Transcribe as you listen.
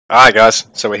Alright guys,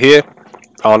 so we're here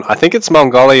on, I think it's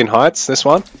Mongolian Heights, this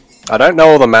one. I don't know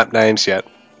all the map names yet,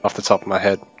 off the top of my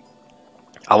head.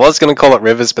 I was going to call it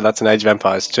Rivers, but that's an Age of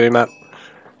Empires 2 map.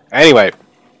 Anyway,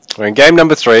 we're in game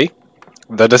number 3,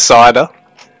 the Decider.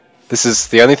 This is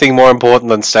the only thing more important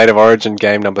than State of Origin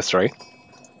game number 3.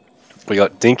 We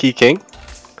got Dinky King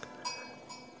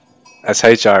as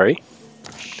HRE,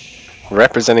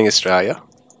 representing Australia,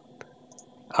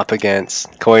 up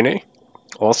against Koinu,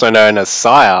 also known as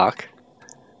PSiArc,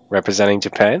 representing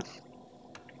Japan,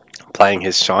 playing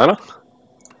his China.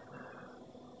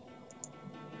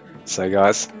 So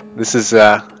guys, this is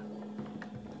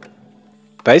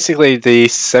basically the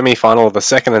semi-final of the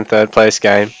second and third place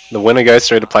game. The winner goes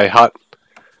through to play Hut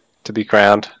to be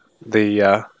crowned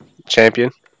the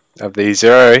champion of the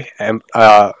zero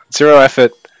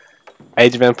effort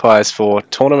Age of Empires 4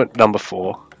 tournament number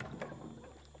 4.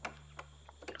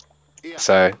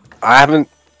 So I haven't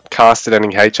casted any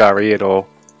HRE at all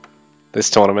this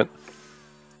tournament,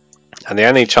 and the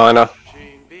only China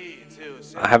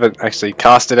I haven't actually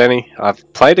casted any.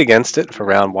 I've played against it for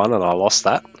round 1 and I lost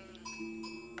that.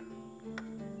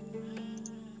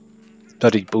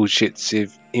 Bloody bullshit,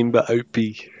 Civ. Imba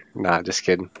OP. Nah, just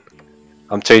kidding.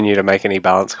 I'm too new to make any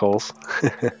balance calls.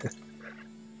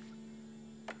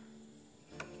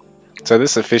 So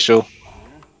this official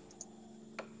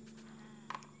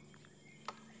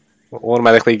will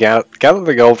automatically gather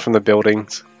the gold from the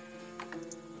buildings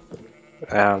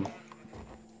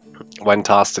when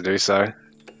tasked to do so.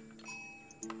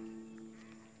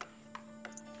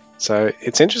 So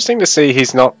it's interesting to see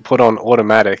he's not put on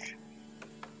automatic.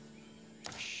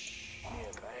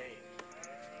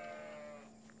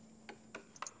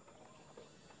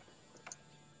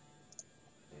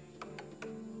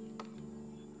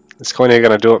 Is Koinu going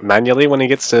to do it manually when he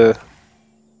gets to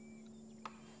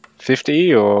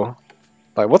 50, or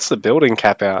like what's the building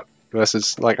cap out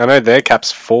versus, like, I know their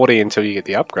cap's 40 until you get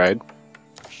the upgrade.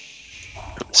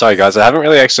 Sorry guys, I haven't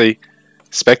really actually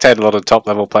spectated a lot of top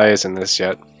level players in this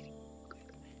yet.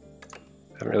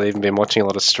 Haven't really even been watching a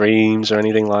lot of streams or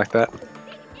anything like that.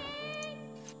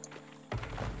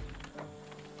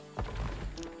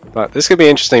 But this could be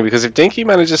interesting because if Dinky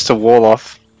manages to wall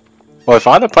off, or if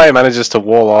either player manages to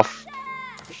wall off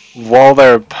while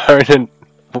their opponent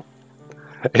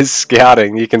is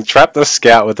scouting, you can trap the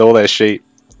scout with all their sheep.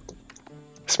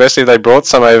 Especially if they brought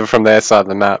some over from their side of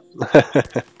the map.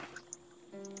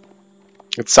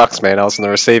 It sucks, man. I was on the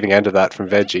receiving end of that from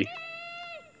Veggie.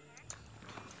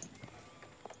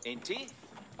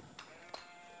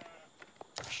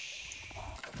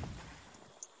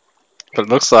 But it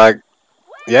looks like,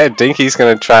 yeah, Dinky's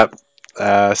going to trap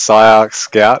PSiArc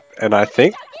Scout, and I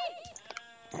think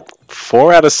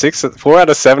 4 out of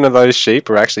 7 of those sheep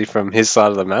are actually from his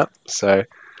side of the map. So,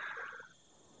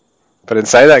 but in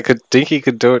saying that, Dinky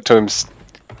could do it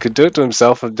to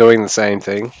himself of doing the same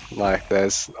thing. Like,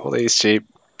 there's all these sheep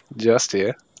just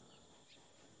here.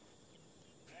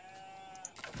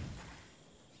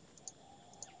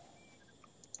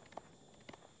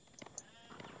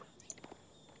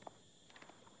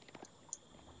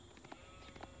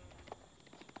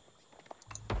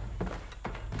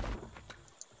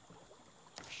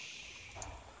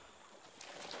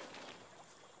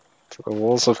 So the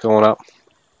walls have gone up.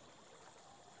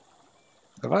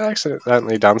 Have I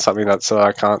accidentally done something that so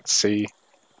I can't see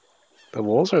the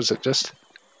walls, or is it just...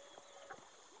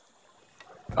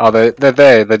 Oh, they're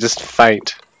there, they're just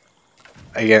faint.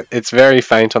 Again, it's very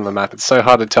faint on the map, it's so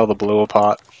hard to tell the blue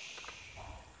apart.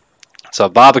 So a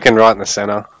Barbican right in the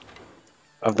center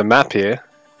of the map here.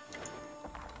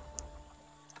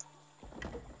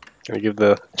 Gonna give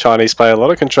the Chinese player a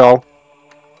lot of control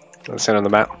in the center of the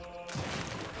map.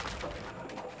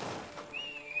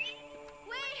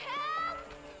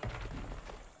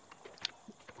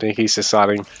 Dinky's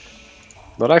deciding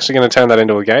not actually going to turn that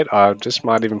into a gate. I just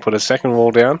might even put a second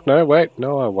wall down. No, wait,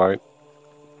 no, I won't.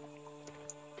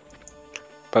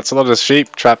 That's a lot of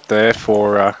sheep trapped there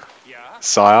for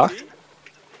PSiArc.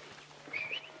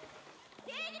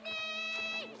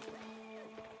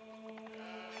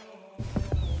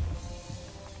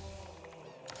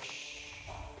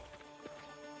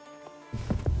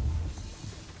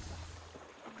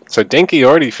 So Dinky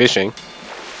already fishing.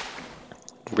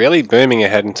 Really booming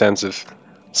ahead in terms of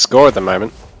score at the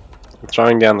moment.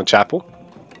 Throwing down the chapel.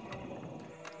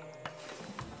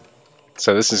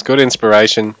 So this is good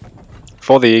inspiration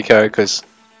for the eco, because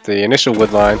the initial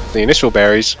woodline, the initial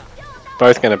berries,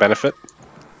 both going to benefit.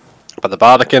 But the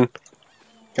Barbican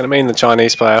going to mean the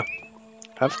Chinese player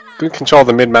have good control of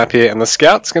the mid-map here, and the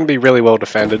scout's going to be really well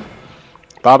defended.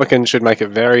 Barbican should make it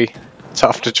very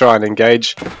tough to try and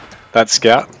engage that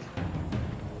scout.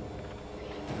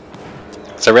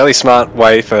 It's a really smart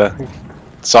way for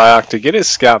PSiArc to get his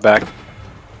scout back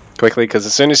quickly, because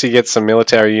as soon as he gets some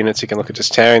military units, he can look at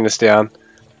just tearing this down,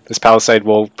 this palisade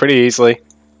wall, pretty easily.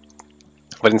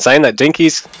 But in saying that,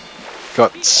 Dinky's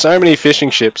got so many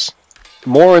fishing ships,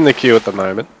 more in the queue at the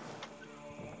moment,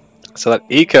 so that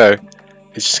eco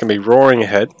is just going to be roaring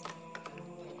ahead.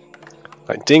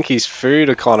 Like, Dinky's food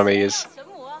economy is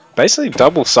basically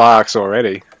double PSiArc's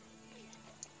already.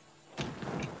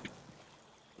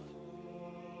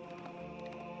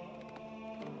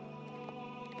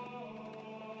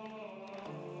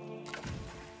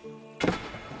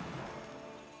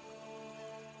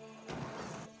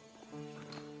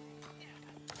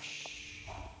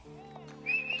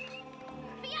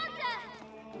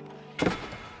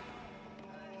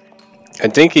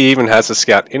 And Dinky even has a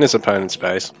scout in his opponent's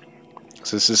base.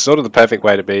 So this is sort of the perfect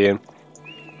way to be in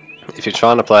if you're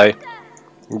trying to play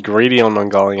greedy on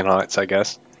Mongolian Heights, I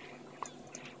guess.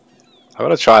 I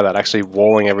want to try that, actually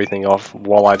walling everything off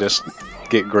while I just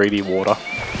get greedy water.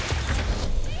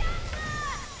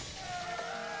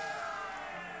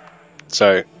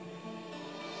 So,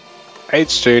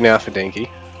 H2 now for Dinky.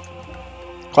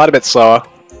 Quite a bit slower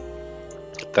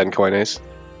than Koinus,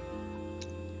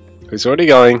 who's already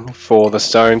going for the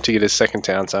stone to get his second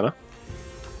town center.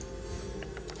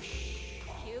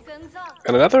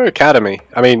 And another academy.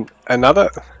 I mean, another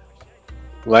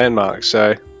landmark.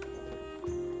 So,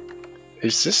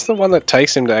 is this the one that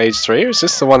takes him to age 3, or is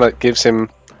this the one that gives him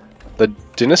the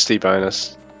dynasty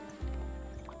bonus?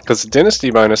 Because the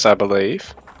dynasty bonus, I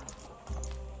believe,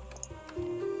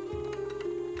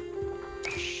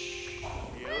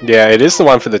 yeah, it is the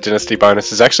one for the dynasty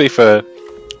bonus. It's actually for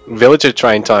villager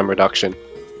train time reduction.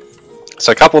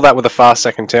 So couple that with a fast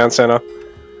second town center,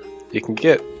 you can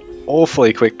get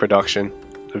awfully quick production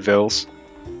of vills,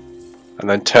 and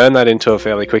then turn that into a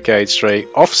fairly quick age 3,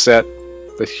 offset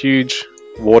the huge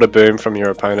water boom from your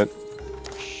opponent.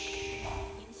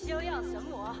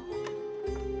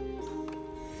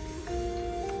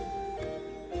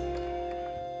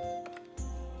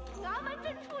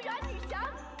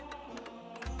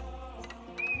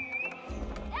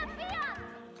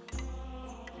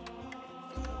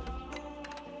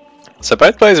 So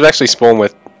both players have actually spawned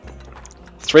with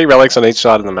 3 relics on each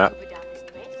side of the map,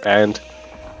 and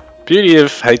beauty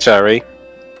of HRE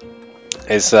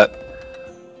is that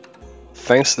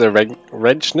thanks to the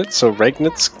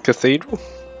Regnitz Cathedral,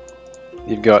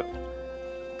 you've got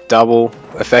double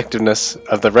effectiveness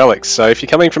of the relics. So if you're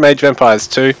coming from Age of Empires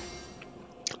 2,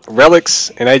 relics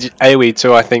in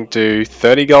AoE2 I think do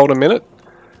 30 gold a minute.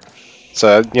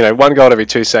 So, you know, 1 gold every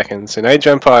 2 seconds. In Age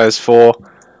of Empires 4,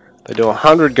 they do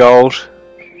 100 gold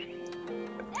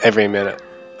every minute,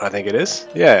 I think it is.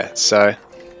 Yeah, so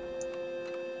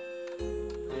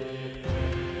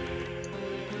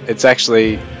it's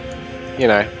actually, you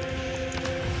know,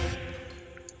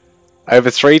 over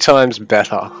 3 times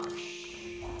better.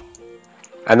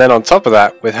 And then on top of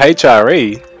that, with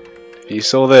HRE, if you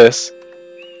saw this,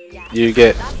 you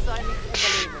get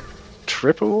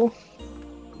triple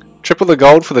the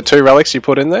gold for the 2 relics you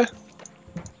put in there.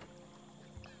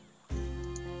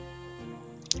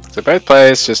 So both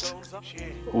players just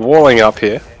walling up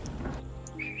here.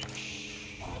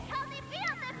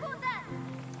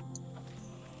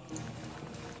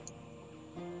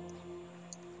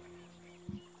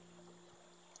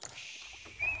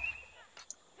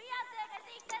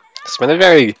 It's been a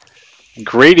very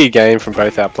greedy game from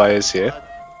both our players here.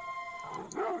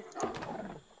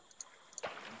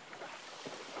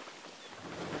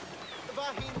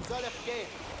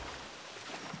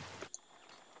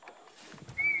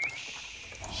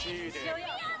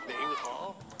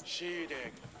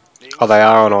 Oh, they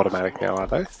are on automatic now, are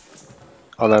they?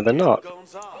 Oh no, they're not.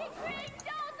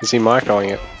 Is he microing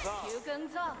it?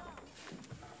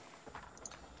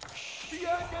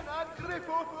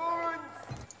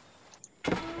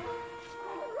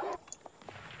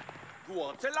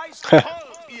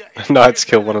 Knights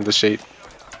kill one of the sheep.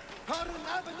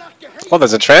 Oh,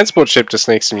 there's a transport ship to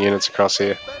sneak some units across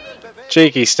here.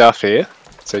 Cheeky stuff here.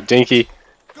 So Dinky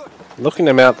looking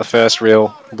to mount the first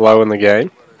real blow in the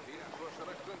game.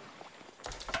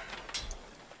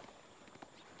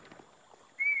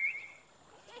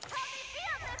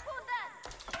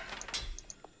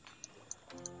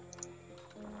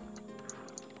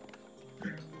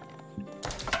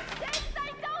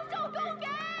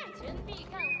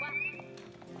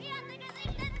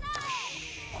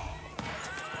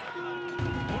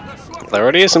 There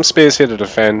already is some spears here to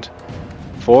defend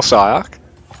for PSiArc.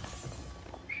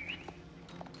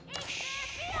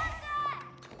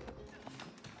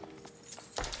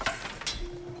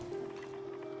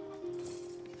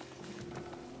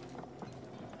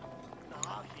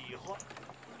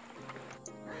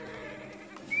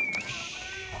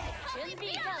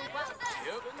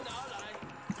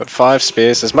 But 5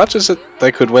 spears, as much as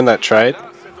they could win that trade,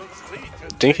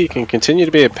 Dinky can continue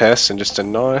to be a pest and just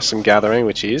deny some gathering,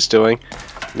 which he is doing.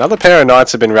 Another pair of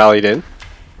knights have been rallied in,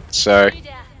 so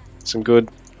some good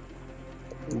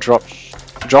drop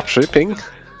shipping.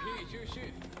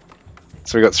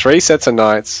 So we've got 3 sets of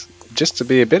knights, just to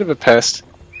be a bit of a pest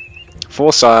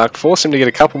for PSiArc, force him to get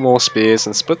a couple more spears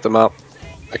and split them up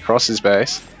across his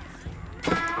base.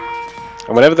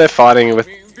 And whenever they're fighting with,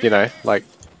 you know, like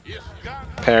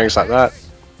pairings like that,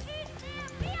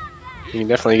 you can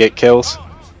definitely get kills.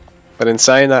 But in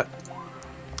saying that,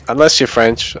 unless you're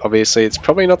French, obviously it's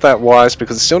probably not that wise,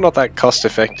 because it's still not that cost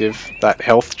effective, that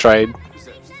health trade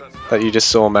that you just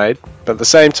saw made. But at the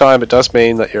same time, it does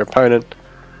mean that your opponent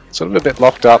is sort of a bit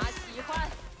locked up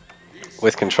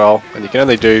with control, and you can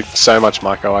only do so much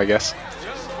micro, I guess.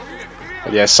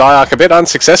 But yeah, PSiArc a bit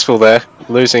unsuccessful there,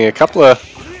 losing a couple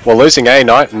of, well, losing a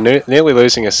knight and nearly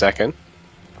losing a second.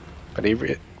 But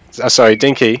sorry,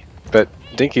 Dinky. But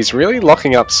Dinky's really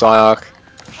locking up PSiArc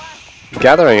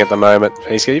gathering at the moment.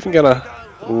 He's even gonna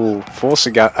force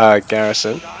a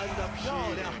garrison.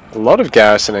 A lot of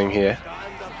garrisoning here.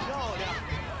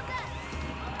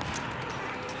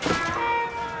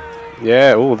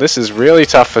 Yeah, this is really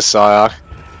tough for PSiArc.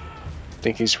 I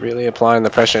think he's really applying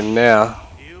the pressure now.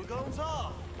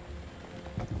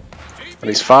 But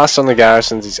he's fast on the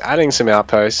garrisons, he's adding some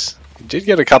outposts. He did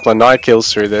get a couple of knight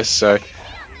kills through this, so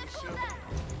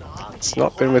it's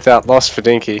not been without loss for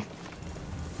Dinky.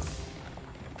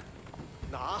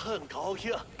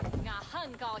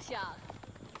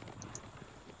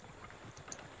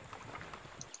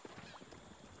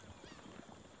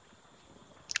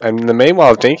 And in the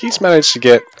meanwhile, Dinky's managed to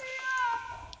get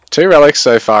 2 relics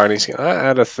so far, and he's going to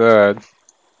add a 3rd.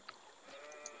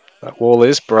 That wall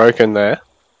is broken there.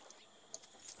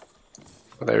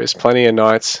 But there is plenty of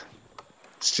knights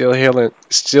still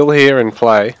here in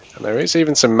play, and there is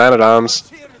even some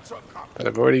man-at-arms that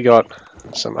have already got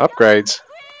some upgrades.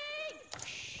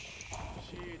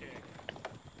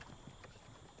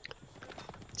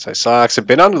 So PSiArc's a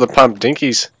bit under the pump.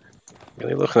 Dinky's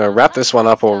really looking to wrap this one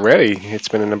up already. It's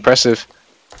been an impressive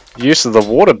use of the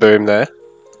water boom there.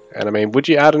 And I mean, would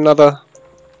you add another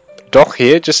dock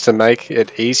here just to make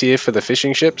it easier for the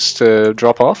fishing ships to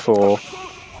drop off, or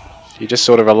you just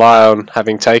sort of rely on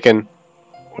having taken,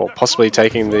 or possibly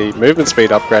taking the movement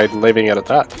speed upgrade and leaving it at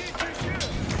that?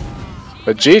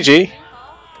 But GG,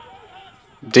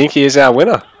 Dinky is our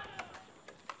winner.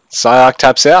 PSiArc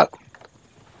taps out.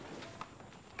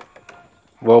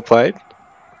 Well played.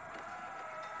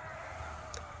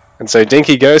 And so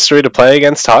Dinky goes through to play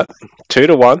against Hut,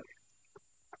 2-1.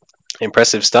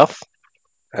 Impressive stuff.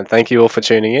 And thank you all for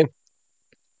tuning in.